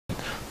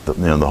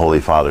the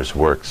Holy Father's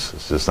works.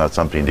 It's just not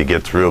something to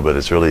get through, but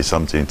it's really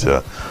something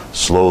to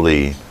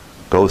slowly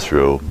go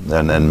through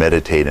and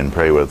meditate and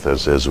pray with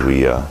as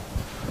we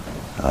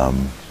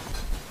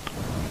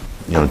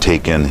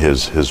take in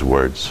his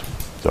words.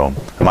 So,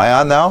 am I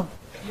on now?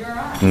 You're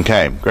on.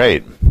 Okay,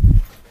 great.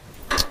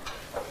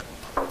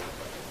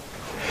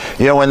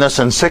 When this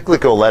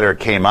encyclical letter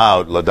came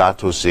out,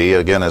 Laudato Si,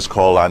 again, it's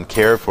called On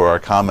Care for Our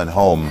Common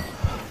Home,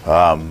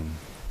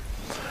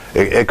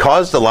 it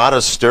caused a lot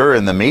of stir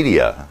in the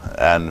media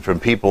and from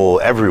people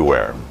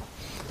everywhere.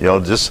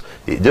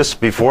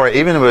 Just before,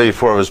 even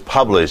before it was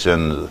published,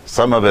 and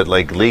some of it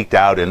leaked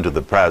out into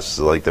the press,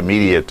 the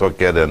media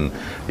took it and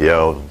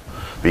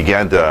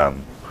began to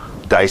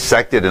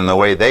dissect it in the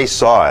way they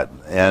saw it.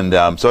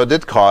 And so it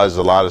did cause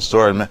a lot of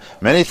stir. And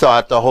many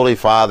thought the Holy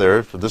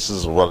Father, this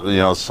is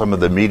what some of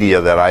the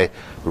media that I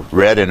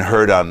read and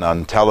heard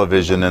on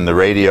television and the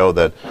radio,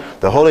 that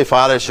the Holy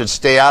Father should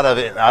stay out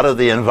of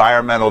the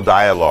environmental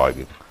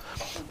dialogue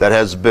that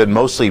has been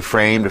mostly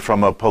framed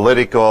from a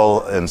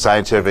political and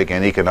scientific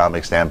and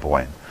economic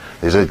standpoint.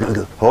 He said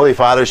the Holy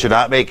Father should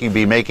not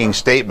be making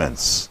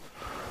statements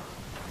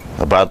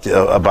about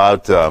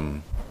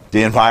the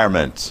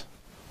environment.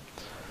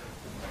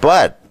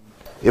 But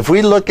if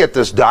we look at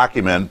this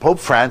document, Pope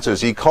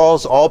Francis, he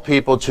calls all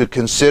people to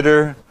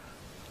consider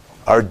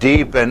our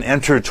deep and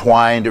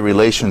intertwined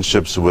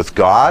relationships with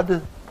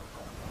God,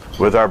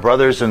 with our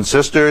brothers and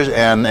sisters,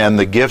 and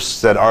the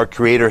gifts that our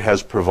Creator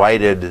has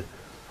provided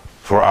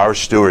for our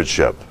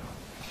stewardship.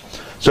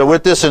 So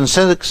with this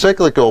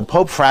encyclical,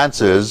 Pope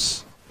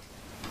Francis,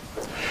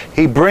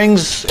 he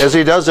brings, as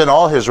he does in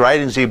all his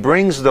writings, he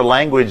brings the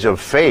language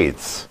of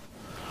faith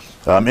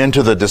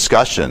into the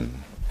discussion.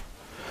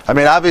 I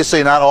mean,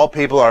 obviously, not all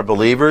people are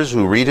believers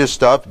who read his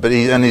stuff, but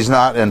he's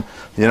not, and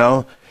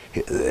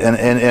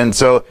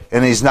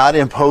he's not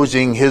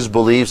imposing his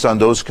beliefs on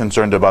those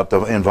concerned about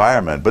the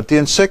environment. But the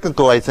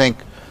encyclical, I think,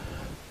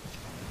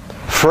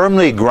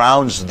 firmly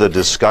grounds the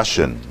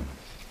discussion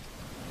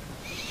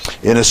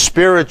in a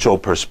spiritual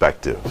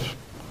perspective,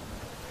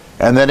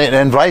 and then it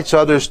invites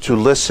others to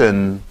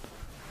listen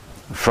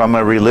from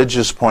a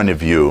religious point of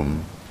view.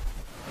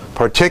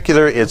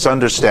 Particularly, its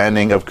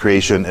understanding of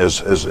creation as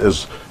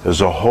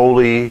a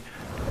holy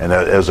and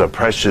as a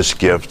precious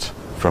gift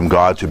from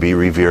God to be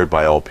revered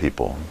by all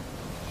people.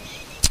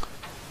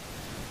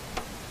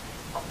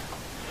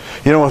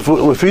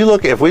 If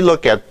we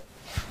look at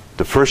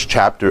the first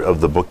chapter of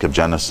the book of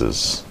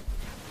Genesis,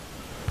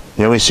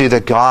 we see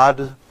that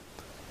God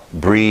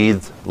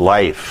breathed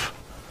life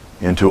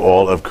into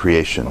all of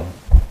creation.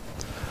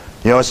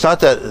 It's not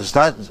that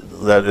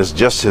it's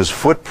just his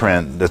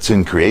footprint that's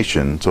in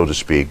creation, so to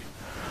speak,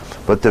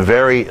 but the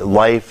very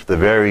life, the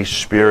very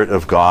Spirit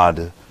of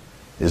God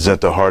is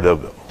at the heart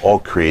of all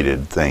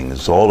created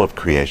things, all of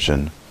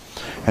creation.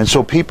 And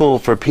so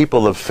for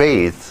people of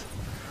faith,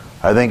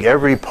 I think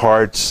every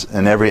part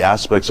and every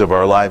aspects of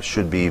our lives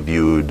should be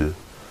viewed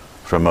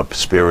from a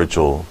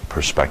spiritual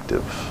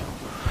perspective.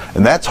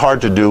 And that's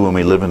hard to do when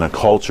we live in a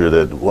culture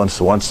that wants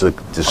to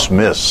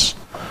dismiss,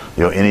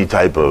 any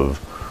type of,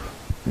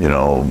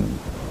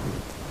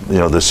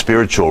 the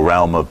spiritual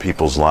realm of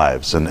people's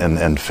lives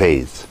and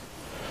faith.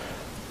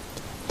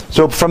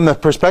 So from the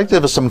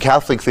perspective of some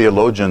Catholic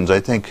theologians, I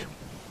think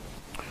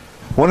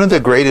one of the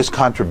greatest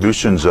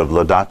contributions of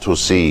Laudato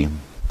Si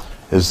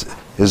is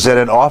that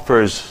it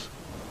offers,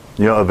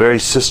 a very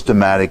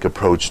systematic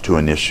approach to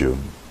an issue.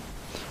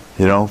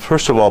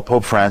 First of all,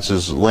 Pope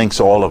Francis links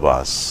all of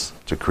us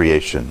to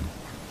creation.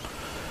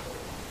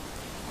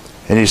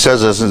 And he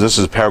says this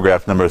is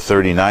paragraph number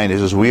 39, he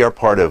says, we are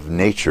part of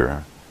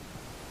nature,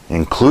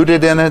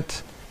 included in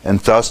it, and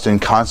thus in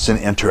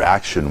constant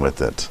interaction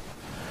with it.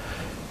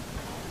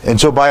 And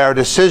so by our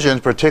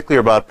decisions, particularly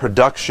about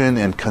production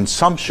and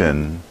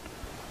consumption,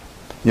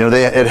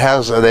 they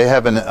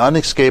have an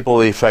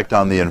unescapable effect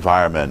on the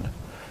environment.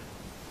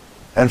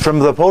 And from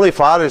the Holy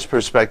Father's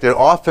perspective,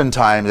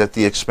 oftentimes at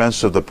the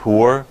expense of the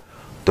poor,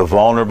 the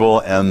vulnerable,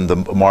 and the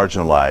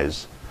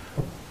marginalized.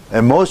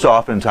 And most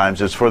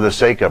oftentimes it's for the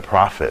sake of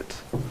profit.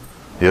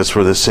 It's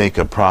for the sake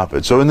of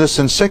profit. So in this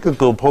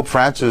encyclical, Pope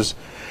Francis,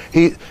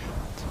 you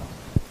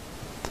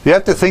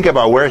have to think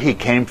about where he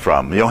came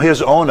from.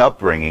 His own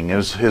upbringing,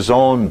 his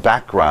own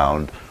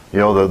background,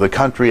 the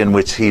country in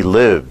which he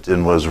lived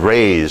and was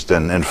raised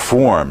and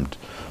formed.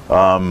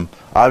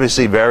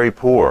 Obviously very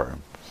poor.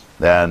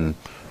 And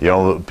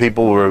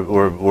people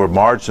were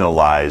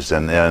marginalized,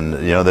 and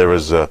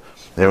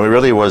there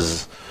really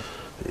was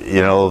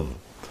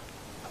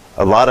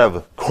a lot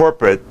of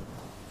corporate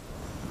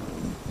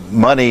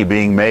money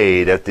being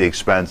made at the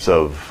expense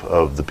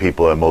of the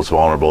people that are most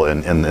vulnerable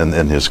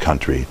in his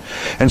country.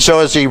 And so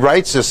as he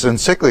writes this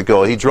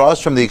encyclical, he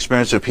draws from the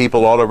experience of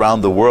people all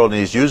around the world,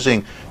 and he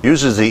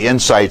uses the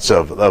insights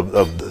of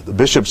the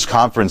bishops'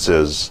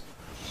 conferences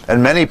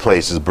in many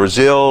places: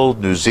 Brazil,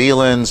 New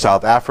Zealand,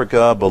 South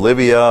Africa,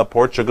 Bolivia,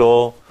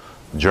 Portugal,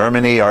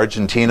 Germany,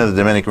 Argentina, the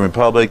Dominican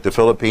Republic, the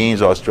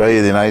Philippines,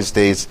 Australia, the United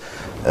States,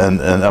 and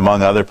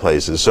among other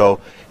places. So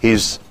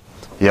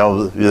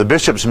the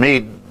bishops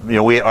meet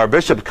our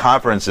bishop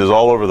conferences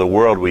all over the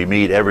world, we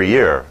meet every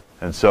year.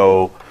 And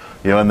so,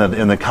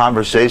 in the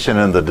conversation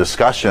and the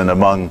discussion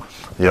among,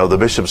 the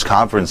bishops'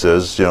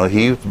 conferences,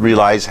 he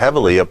relies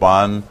heavily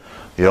upon,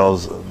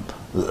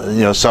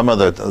 some of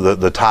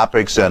the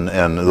topics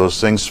and those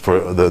things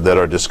that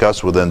are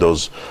discussed within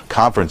those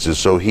conferences.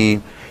 So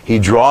he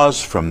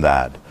draws from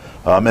that.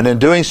 And in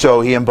doing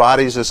so, he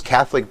embodies this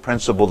Catholic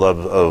principle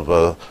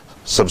of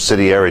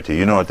subsidiarity.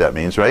 You know what that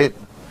means, right?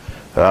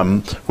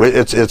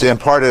 It's in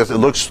part, it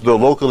looks at the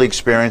local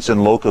experience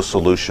and local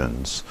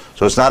solutions.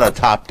 So it's not a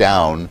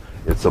top-down,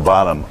 it's a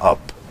bottom-up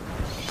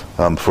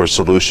for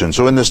solutions.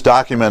 So in this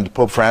document,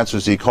 Pope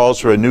Francis, he calls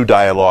for a new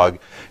dialogue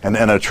and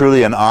a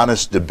truly an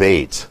honest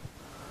debate.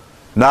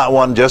 Not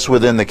one just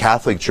within the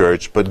Catholic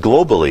Church, but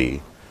globally,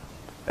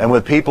 and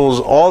with peoples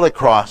all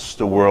across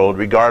the world,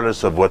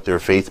 regardless of what their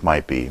faith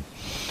might be.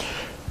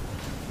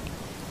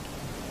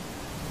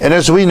 And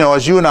as we know,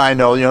 as you and I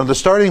know, the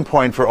starting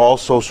point for all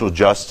social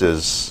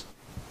justice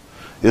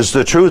is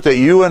the truth that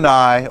you and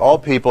I, all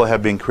people,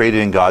 have been created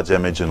in God's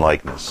image and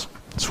likeness.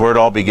 That's where it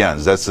all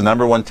begins. That's the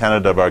number one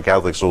tenet of our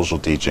Catholic social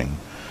teaching.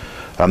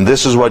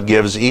 This is what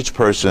gives each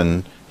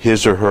person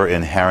his or her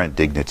inherent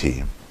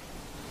dignity.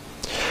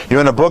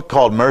 In a book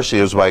called Mercy,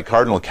 it was by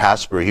Cardinal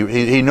Casper,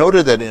 he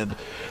noted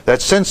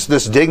that since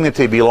this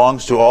dignity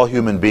belongs to all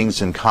human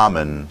beings in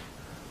common,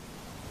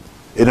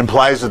 it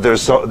implies that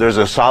there's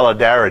a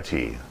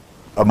solidarity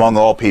among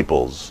all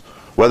peoples.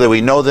 Whether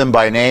we know them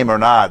by name or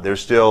not,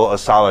 there's still a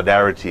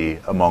solidarity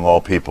among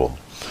all people.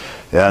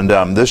 And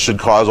this should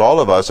cause all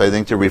of us, I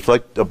think, to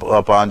reflect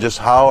upon just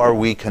how are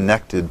we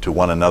connected to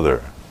one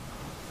another.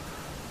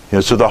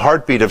 So the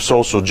heartbeat of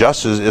social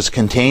justice is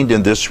contained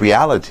in this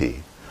reality.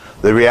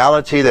 The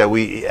reality that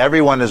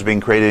everyone has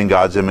been created in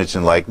God's image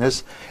and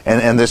likeness,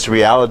 and this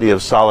reality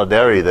of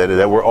solidarity,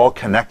 that we're all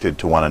connected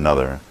to one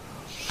another.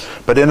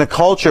 But in a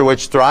culture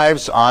which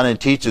thrives on and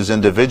teaches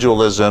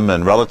individualism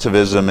and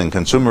relativism and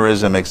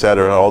consumerism,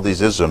 etc., all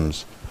these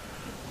isms,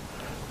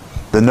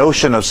 the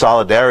notion of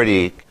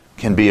solidarity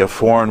can be a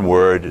foreign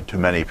word to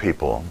many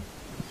people.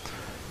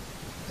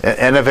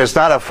 And if it's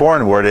not a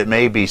foreign word, it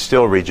may be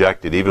still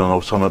rejected, even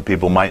though some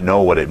people might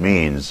know what it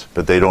means,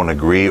 but they don't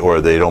agree or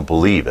they don't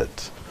believe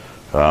it.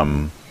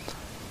 But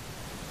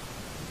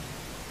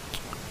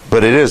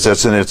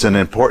it's an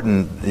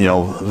important,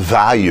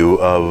 value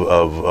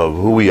of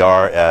who we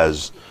are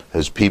as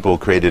people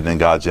created in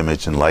God's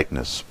image and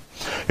likeness.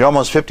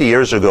 Almost 50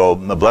 years ago,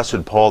 the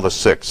Blessed Paul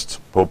VI,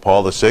 Pope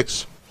Paul VI,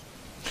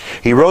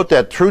 he wrote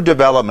that true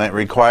development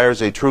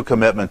requires a true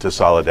commitment to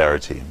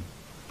solidarity.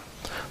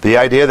 The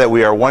idea that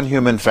we are one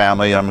human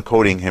family, I'm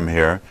quoting him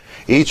here,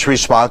 each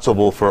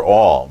responsible for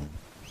all.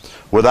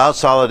 Without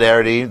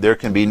solidarity, there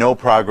can be no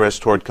progress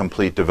toward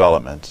complete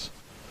development.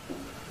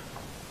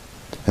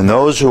 And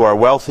those who are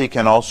wealthy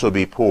can also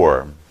be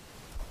poor,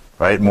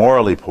 right?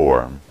 Morally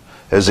poor,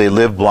 as they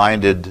live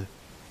blinded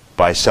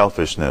by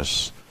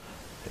selfishness.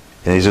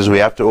 And he says we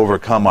have to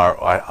overcome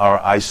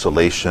our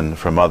isolation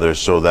from others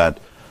so that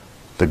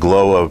the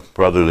glow of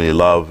brotherly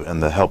love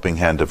and the helping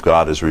hand of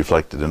God is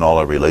reflected in all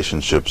our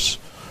relationships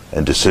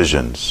and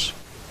decisions.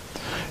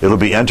 It'll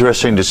be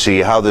interesting to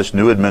see how this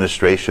new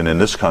administration in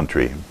this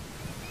country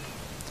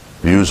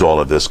views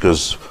all of this,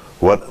 because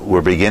what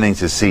we're beginning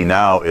to see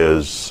now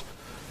is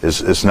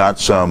not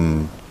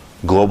some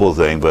global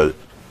thing, but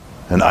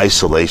an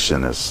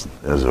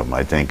isolationism,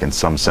 I think, in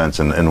some sense,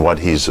 and what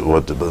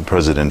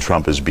President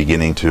Trump is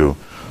beginning to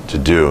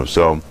do.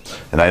 So,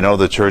 and I know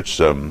the church,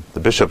 the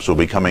bishops will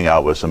be coming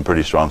out with some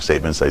pretty strong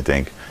statements, I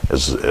think,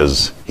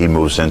 as he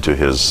moves into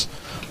his,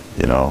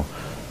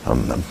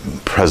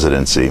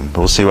 presidency.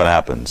 We'll see what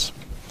happens.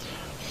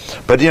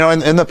 But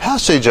in the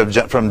passage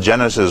from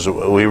Genesis,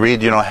 we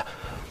read,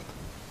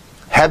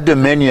 have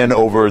dominion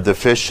over the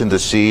fish in the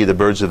sea, the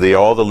birds of the air,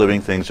 all the living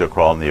things that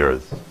crawl on the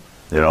earth.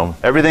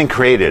 Everything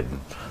created,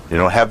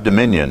 have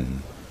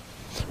dominion.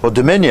 Well,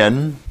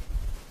 dominion,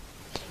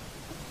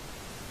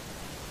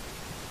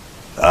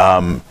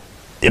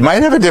 it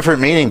might have a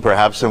different meaning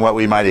perhaps than what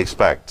we might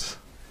expect.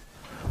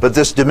 But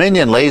this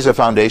dominion lays a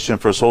foundation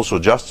for social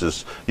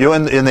justice.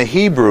 In the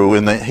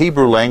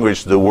Hebrew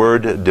language, the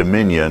word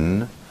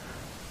dominion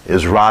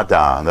is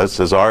radah. That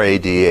says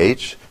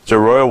R-A-D-H. It's a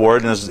royal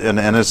word,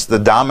 and it's the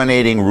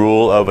dominating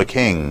rule of a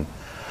king.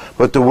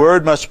 But the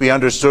word must be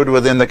understood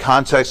within the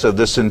context of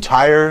this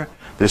entire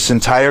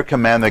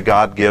command that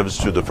God gives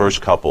to the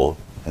first couple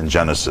in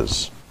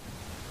Genesis.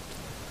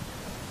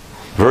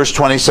 Verse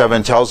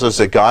 27 tells us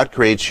that God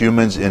creates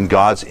humans in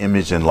God's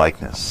image and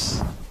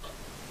likeness,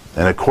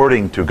 and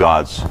according to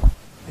God's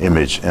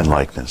image and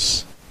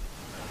likeness.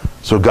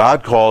 So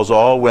God calls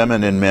all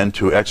women and men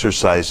to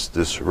exercise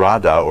this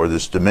radah, or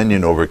this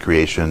dominion over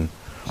creation,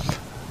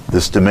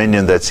 this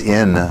dominion that's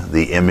in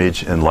the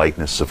image and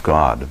likeness of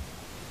God.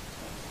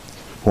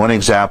 One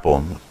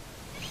example,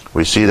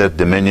 we see that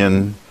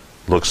dominion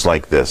looks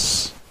like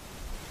this.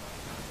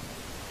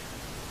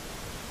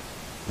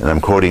 And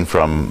I'm quoting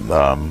from,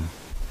 I'm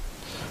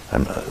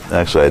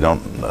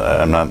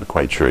not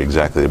quite sure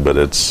exactly, but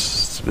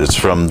it's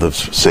from the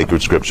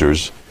sacred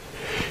scriptures.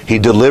 He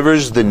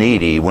delivers the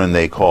needy when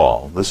they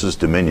call. This is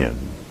dominion.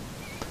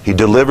 He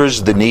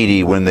delivers the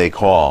needy when they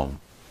call,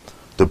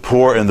 the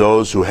poor and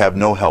those who have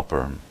no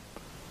helper.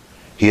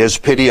 He has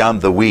pity on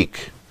the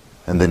weak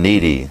and the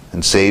needy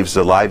and saves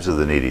the lives of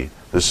the needy.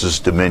 This is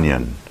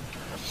dominion.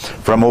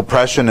 From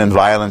oppression and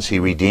violence he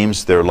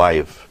redeems their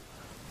life,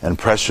 and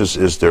precious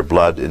is their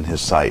blood in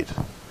his sight.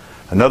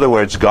 In other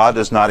words, God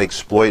does not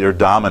exploit or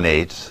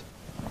dominate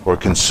or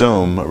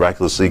consume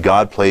recklessly.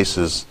 God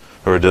places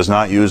or does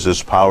not use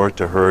his power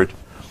to hurt,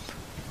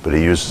 but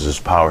he uses his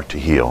power to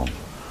heal.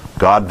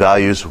 God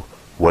values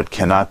what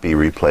cannot be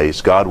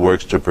replaced. God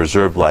works to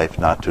preserve life,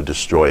 not to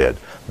destroy it.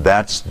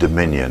 That's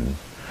dominion.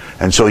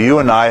 And so you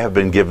and I have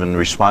been given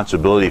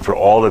responsibility for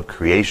all of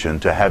creation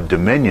to have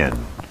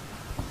dominion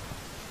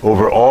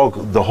over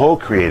the whole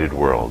created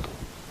world.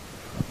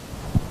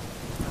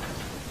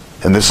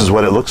 And this is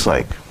what it looks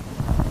like.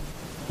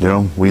 You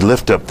know, we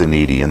lift up the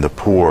needy and the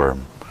poor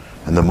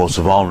and the most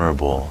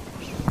vulnerable.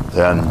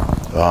 And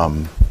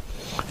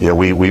you know,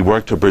 we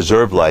work to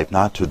preserve life,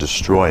 not to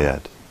destroy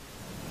it.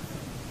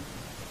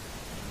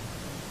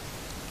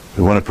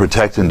 We want to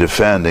protect and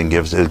defend, and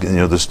gives, you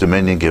know, this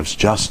dominion gives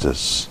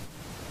justice.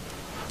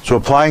 So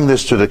applying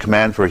this to the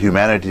command for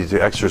humanity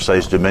to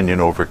exercise dominion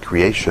over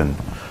creation,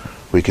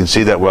 we can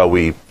see that while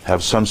we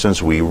have some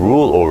sense we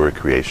rule over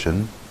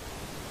creation,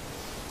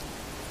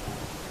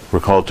 we're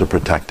called to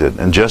protect it.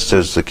 And just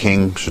as the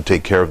king should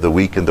take care of the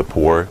weak and the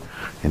poor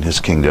in his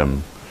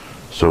kingdom,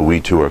 so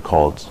we too are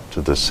called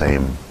to the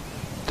same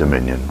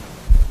dominion.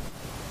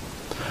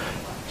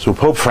 So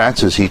Pope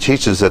Francis, he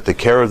teaches that the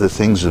care of the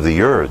things of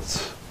the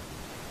earth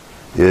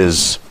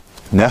is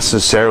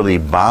necessarily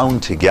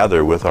bound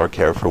together with our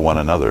care for one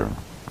another,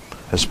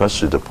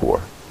 especially the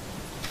poor.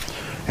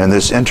 And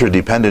this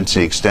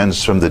interdependency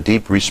extends from the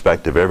deep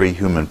respect of every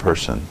human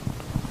person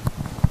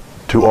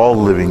to all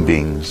living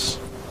beings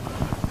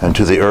and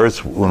to the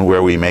earth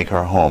where we make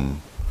our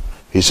home.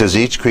 He says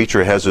each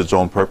creature has its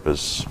own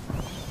purpose,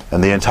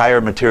 and the entire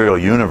material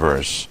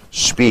universe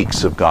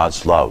speaks of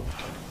God's love.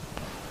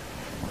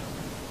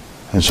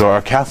 And so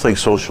our Catholic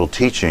social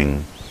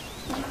teaching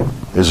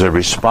is a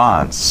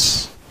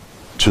response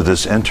to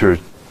this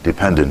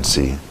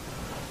interdependency,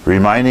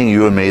 reminding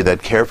you and me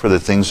that care for the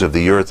things of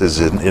the earth is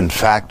in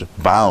fact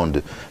bound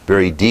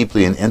very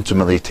deeply and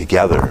intimately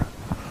together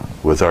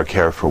with our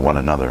care for one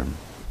another.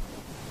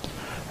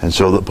 And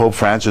so the Pope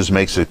Francis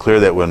makes it clear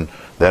that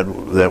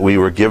that we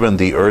were given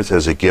the earth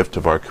as a gift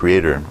of our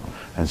Creator,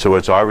 and so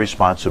it's our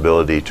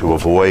responsibility to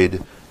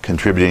avoid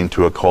contributing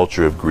to a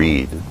culture of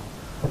greed,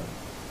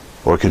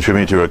 or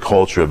contributing to a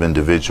culture of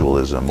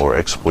individualism or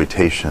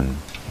exploitation.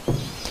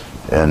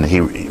 And he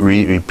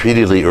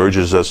repeatedly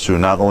urges us to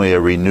not only a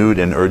renewed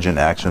and urgent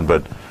action,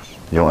 but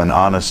an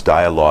honest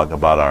dialogue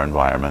about our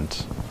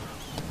environment,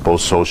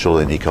 both social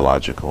and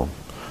ecological.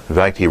 In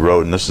fact, he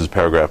wrote, and this is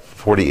paragraph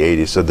 48,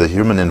 he said, the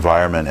human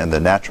environment and the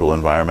natural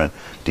environment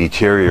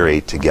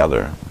deteriorate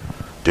together.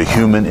 The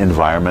human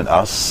environment,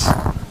 us,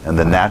 and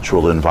the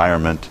natural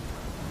environment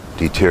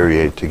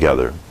deteriorate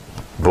together,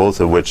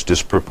 both of which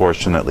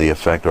disproportionately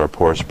affect our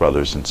poorest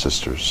brothers and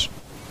sisters.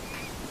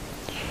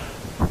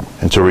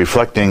 And so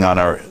reflecting on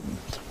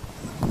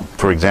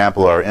for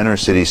example, our inner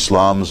city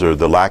slums or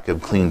the lack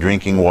of clean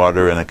drinking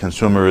water and a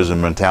consumerism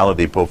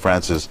mentality, Pope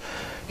Francis,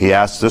 he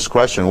asks this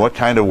question: what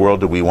kind of world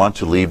do we want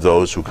to leave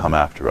those who come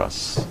after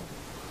us?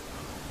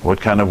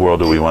 What kind of world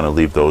do we want to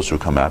leave those who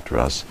come after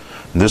us?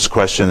 And this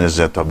question is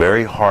at the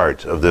very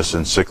heart of this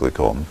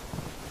encyclical.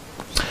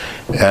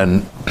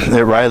 And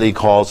it rightly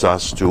calls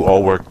us to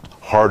all work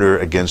harder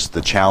against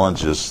the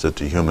challenges that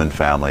the human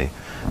family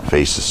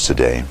faces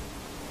today.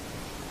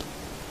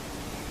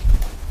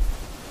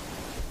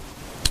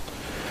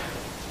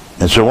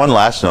 And so one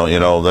last note,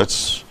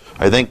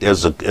 I think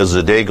as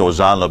the day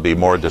goes on, there'll be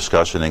more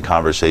discussion and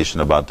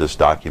conversation about this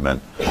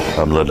document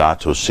from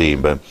Laudato Si.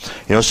 But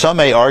some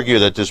may argue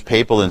that this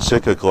papal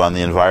encyclical on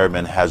the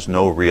environment has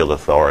no real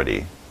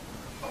authority.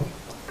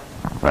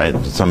 Right?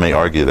 Some may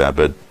argue that,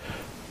 but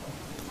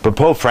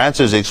Pope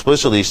Francis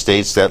explicitly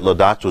states that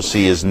Laudato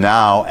Si is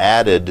now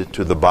added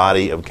to the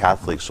body of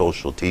Catholic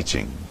social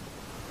teaching.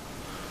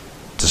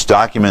 This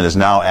document is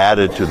now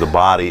added to the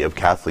body of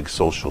Catholic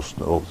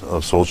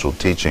social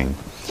teaching.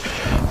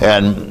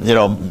 And,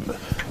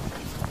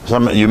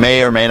 you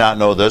may or may not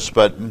know this,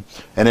 but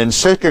an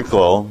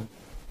encyclical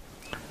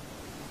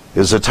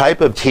is a type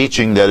of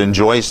teaching that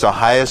enjoys the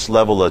highest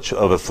level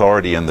of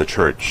authority in the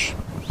Church,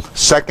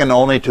 second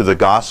only to the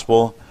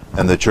Gospel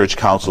and the Church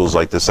Councils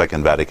like the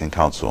Second Vatican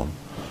Council.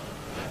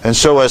 And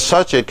so as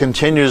such, it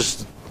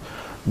continues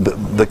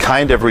the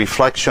kind of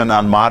reflection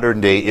on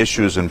modern-day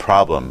issues and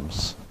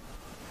problems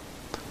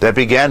that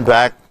began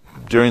back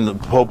during the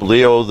Pope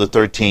Leo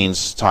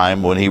XIII's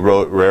time when he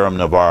wrote Rerum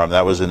Novarum.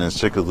 That was an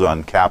encyclical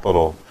on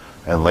capital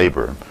and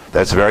labor.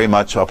 That's very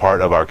much a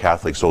part of our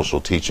Catholic social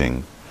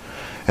teaching.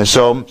 And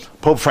so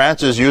Pope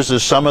Francis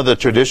uses some of the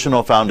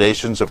traditional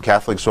foundations of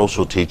Catholic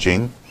social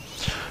teaching,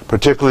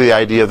 particularly the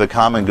idea of the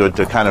common good,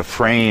 to kind of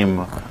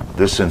frame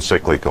this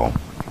encyclical.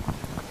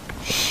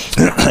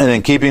 And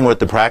in keeping with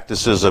the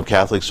practices of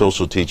Catholic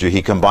social teacher,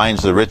 he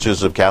combines the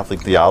riches of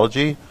Catholic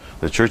theology,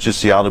 the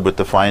Church's theology, with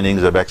the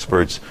findings of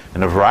experts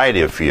in a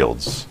variety of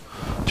fields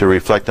to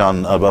reflect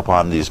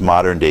upon these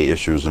modern day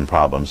issues and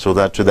problems. So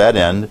that to that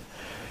end,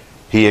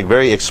 he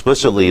very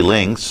explicitly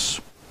links,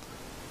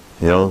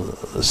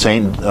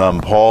 Saint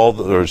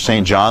Paul or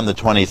Saint John the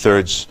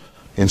 23rd's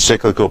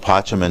encyclical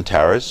Pacem in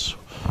Terris,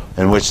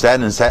 in which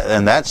in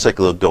that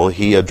encyclical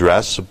he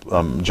addressed,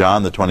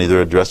 John the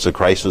 23rd addressed the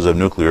crisis of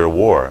nuclear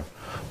war.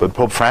 But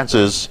Pope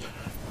Francis,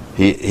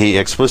 he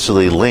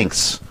explicitly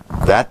links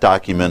that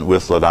document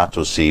with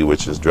Laudato Si,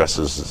 which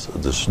addresses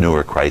this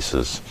newer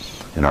crisis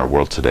in our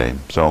world today.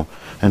 So,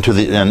 and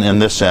in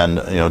this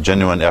end,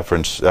 genuine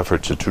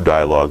effort to true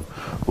dialogue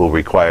will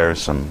require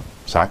some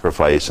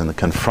sacrifice and the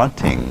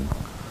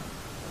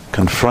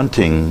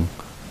confronting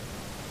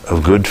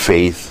of good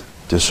faith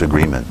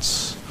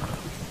disagreements.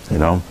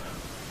 Many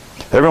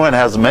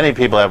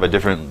people have a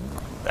different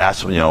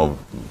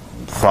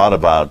thought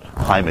about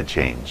climate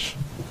change.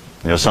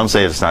 Some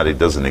say it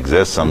doesn't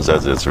exist. Some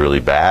says it's really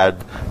bad.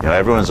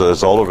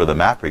 It's all over the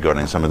map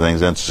regarding some of the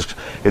things. And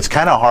it's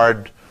kind of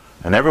hard,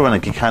 and everyone they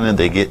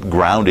get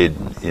grounded.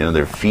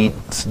 Their feet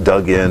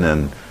dug in,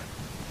 and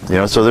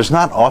so there's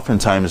not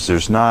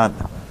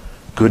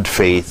good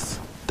faith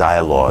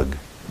dialogue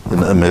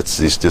amidst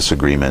these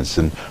disagreements.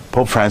 And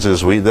Pope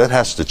Francis, that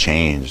has to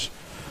change.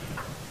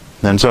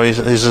 And so he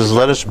says,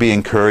 let us be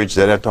encouraged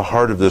that at the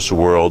heart of this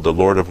world, the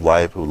Lord of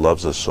life, who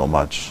loves us so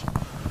much,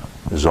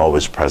 is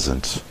always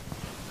present.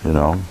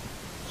 If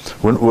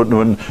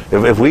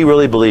we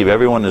really believe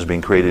everyone is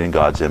being created in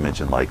God's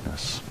image and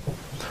likeness,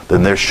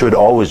 then there should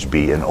always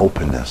be an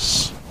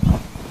openness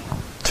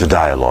to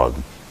dialogue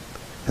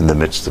in the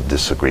midst of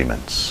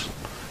disagreements,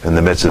 in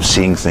the midst of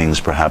seeing things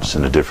perhaps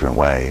in a different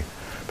way,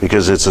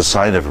 because it's a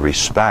sign of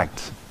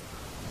respect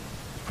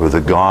for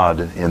the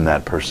God in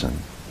that person.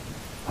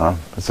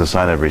 It's a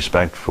sign of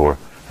respect for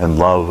and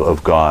love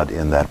of God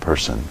in that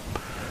person.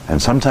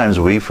 And sometimes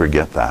we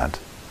forget that,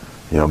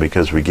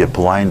 because we get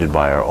blinded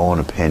by our own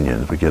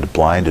opinions. We get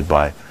blinded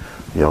by,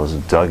 we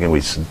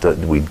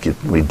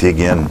dig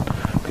in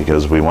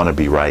because we want to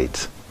be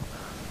right.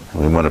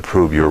 And we want to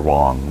prove you're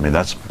wrong. I mean,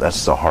 that's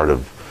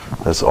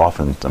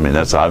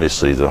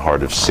obviously the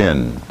heart of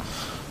sin.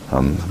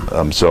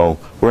 So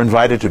we're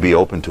invited to be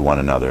open to one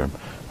another.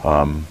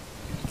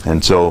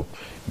 And so,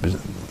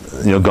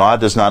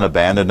 God does not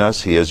abandon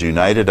us. He has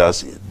united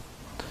us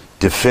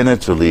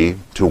definitively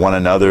to one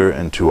another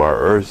and to our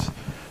earth,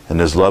 and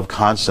His love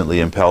constantly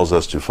impels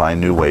us to find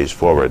new ways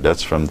forward.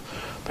 That's from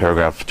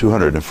paragraph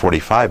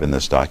 245 in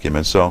this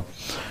document. So,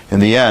 in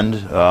the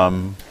end,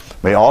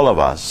 may all of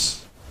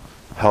us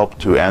help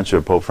to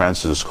answer Pope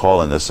Francis'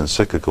 call in this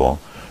encyclical,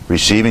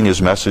 receiving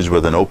his message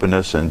with an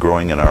openness and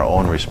growing in our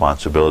own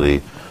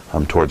responsibility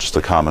towards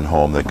the common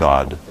home that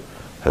God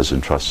has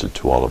entrusted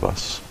to all of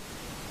us.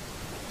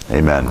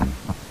 Amen.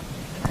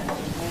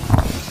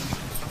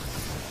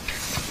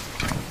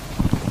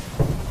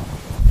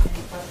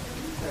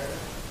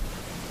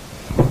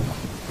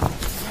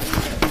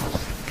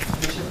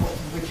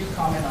 Would you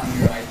comment on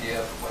your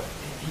idea of what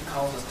he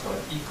calls us to an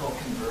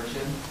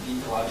eco-conversion,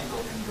 ecological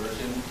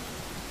conversion?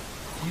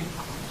 Do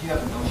you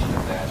have a notion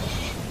of that?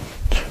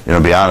 To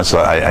be honest,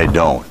 I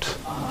don't.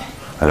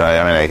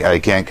 I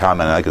can't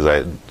comment on that because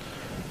I...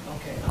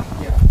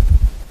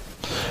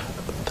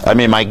 I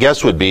mean, my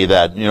guess would be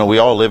that we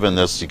all live in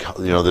this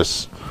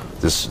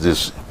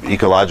this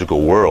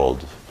ecological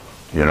world,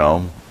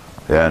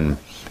 and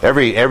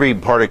every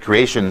part of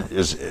creation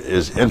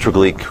is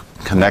integrally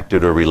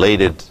connected or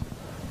related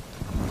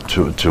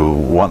to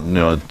one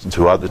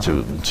to other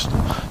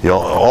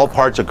all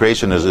parts of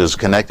creation is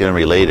connected and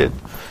related,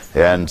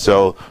 and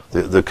so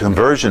the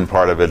conversion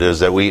part of it is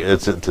that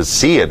it's to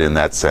see it in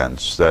that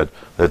sense that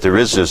there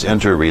is this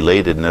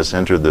interrelatedness,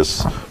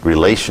 this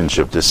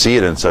relationship, to see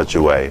it in such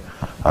a way.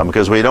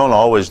 Because we don't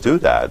always do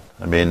that.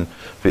 I mean,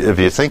 if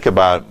you think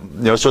about,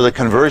 so the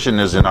conversion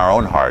is in our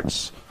own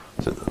hearts.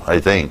 I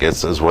think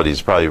is what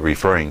he's probably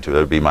referring to. That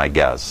would be my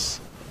guess.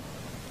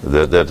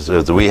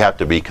 That we have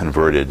to be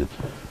converted,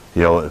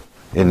 in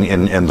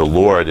the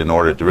Lord in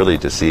order to really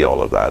to see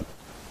all of that.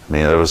 I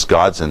mean, it was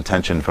God's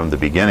intention from the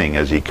beginning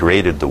as He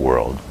created the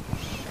world,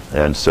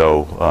 and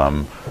so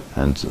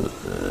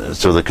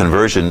so the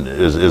conversion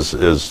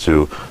is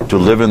to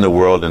live in the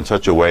world in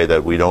such a way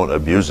that we don't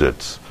abuse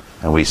it.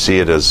 And we see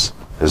it as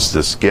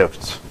this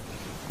gift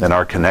and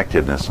our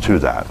connectedness to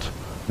that.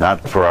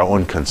 Not for our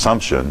own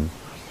consumption,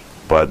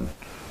 but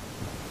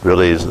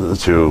really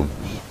to,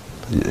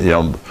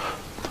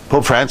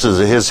 Pope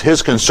Francis,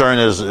 his concern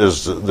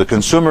is the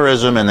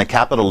consumerism and the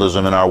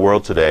capitalism in our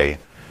world today.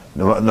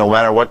 No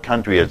matter what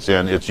country it's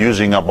in, it's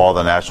using up all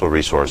the natural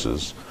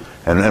resources.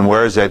 And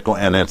where is that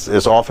going? And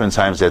it's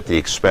oftentimes at the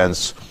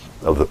expense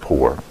of the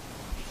poor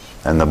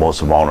and the most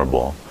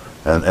vulnerable.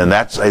 And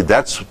that's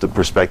the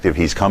perspective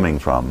he's coming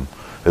from,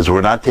 is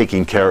we're not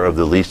taking care of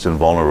the least and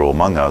vulnerable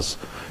among us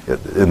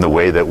in the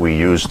way that we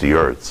use the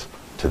earth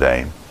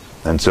today.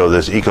 And so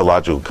this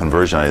ecological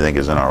conversion, I think,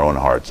 is in our own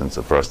hearts, and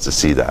so for us to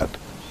see that.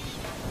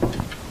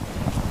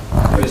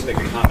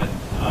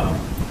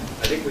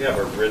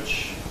 a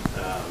rich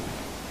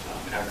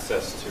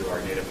access to our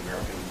Native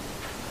American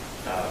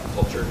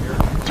culture here.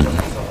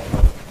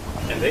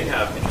 And they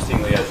have,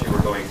 interestingly, as you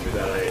were going through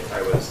that,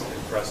 I was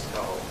impressed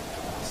how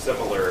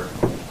similar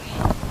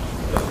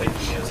the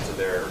thinking is to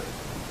their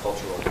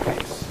cultural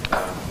beliefs.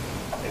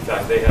 In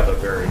fact, they have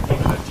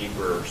even a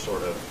deeper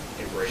sort of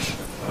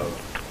embracement of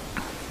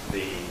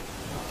the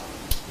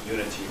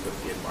unity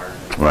with the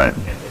environment, right,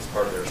 and it's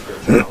part of their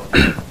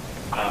spirituality.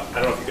 I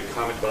don't know if you could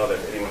comment about it,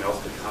 if anyone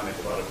else could comment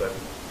about it, but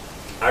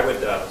I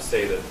would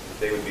say that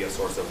they would be a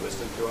source of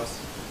wisdom to us,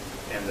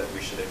 and that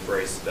we should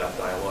embrace that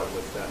dialogue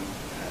with them,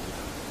 and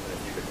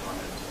if you could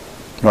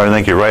comment. Well, I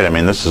think you're right. I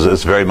mean,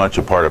 it's very much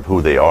a part of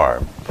who they are,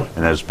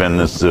 and has been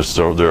this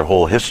their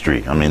whole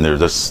history. I mean,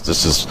 this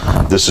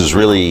is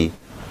really,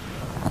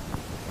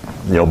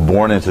 you know,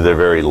 born into their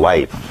very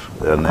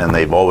life, and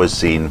they've always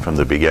seen from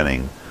the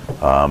beginning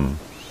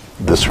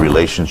this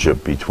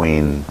relationship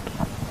between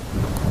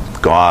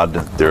God,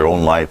 their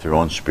own life, their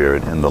own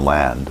spirit, and the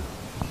land,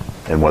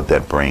 and what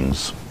that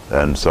brings.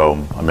 And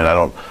so, I mean,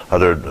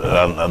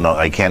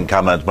 I can't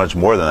comment much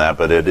more than that,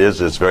 but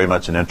it's very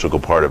much an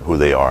integral part of who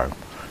they are,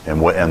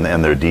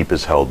 and their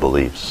deepest held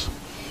beliefs.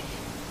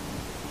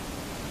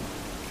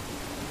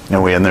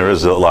 And there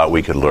is a lot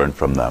we could learn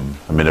from them.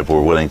 I mean, if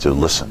we're willing to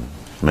listen.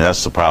 I mean,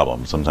 that's the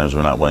problem. Sometimes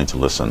we're not willing to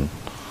listen.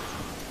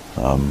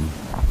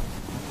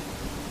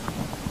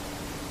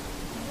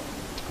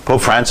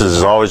 Pope Francis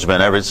has always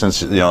been, ever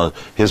since, you know,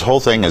 his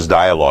whole thing is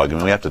dialogue. I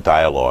mean, we have to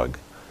dialogue.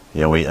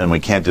 You know, we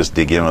can't just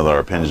dig in with our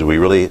opinions. We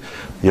really,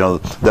 you know,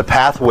 the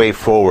pathway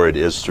forward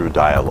is through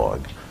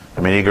dialogue.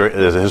 I mean,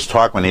 his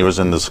talk when he was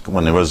in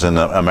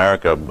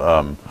America,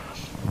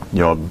 you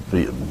know,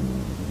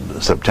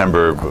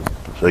 September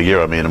the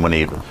year. I mean, when he,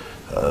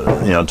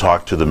 you know,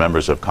 talked to the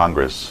members of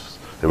Congress,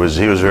 he was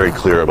very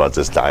clear about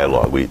this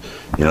dialogue. You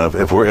know,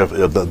 if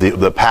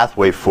the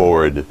pathway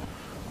forward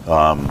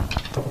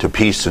to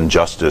peace and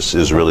justice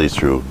is really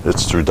through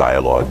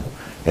dialogue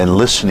and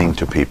listening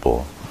to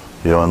people.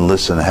 You know,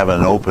 and have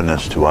an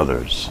openness to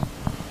others.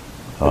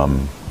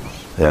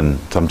 And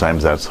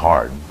sometimes that's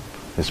hard,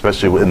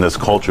 especially in this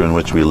culture in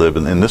which we live,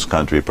 in this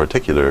country in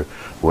particular,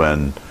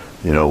 when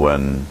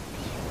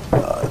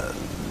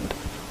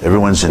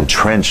everyone's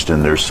entrenched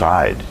in their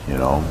side, you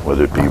know,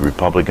 whether it be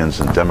Republicans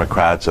and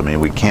Democrats. I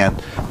mean,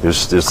 there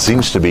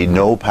seems to be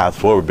no path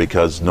forward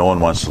because no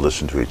one wants to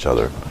listen to each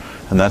other.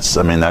 And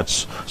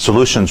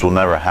solutions will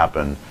never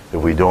happen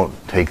if we don't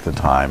take the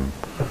time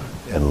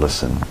and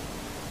listen.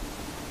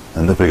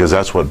 And because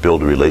that's what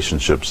builds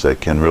relationships that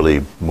can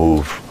really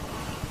move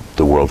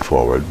the world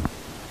forward.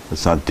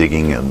 It's not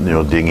digging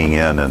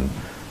in and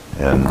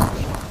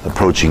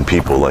approaching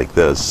people like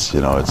this.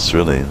 You know, it's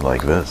really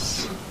like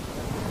this.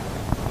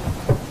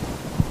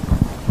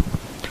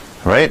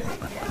 Right?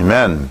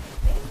 Amen.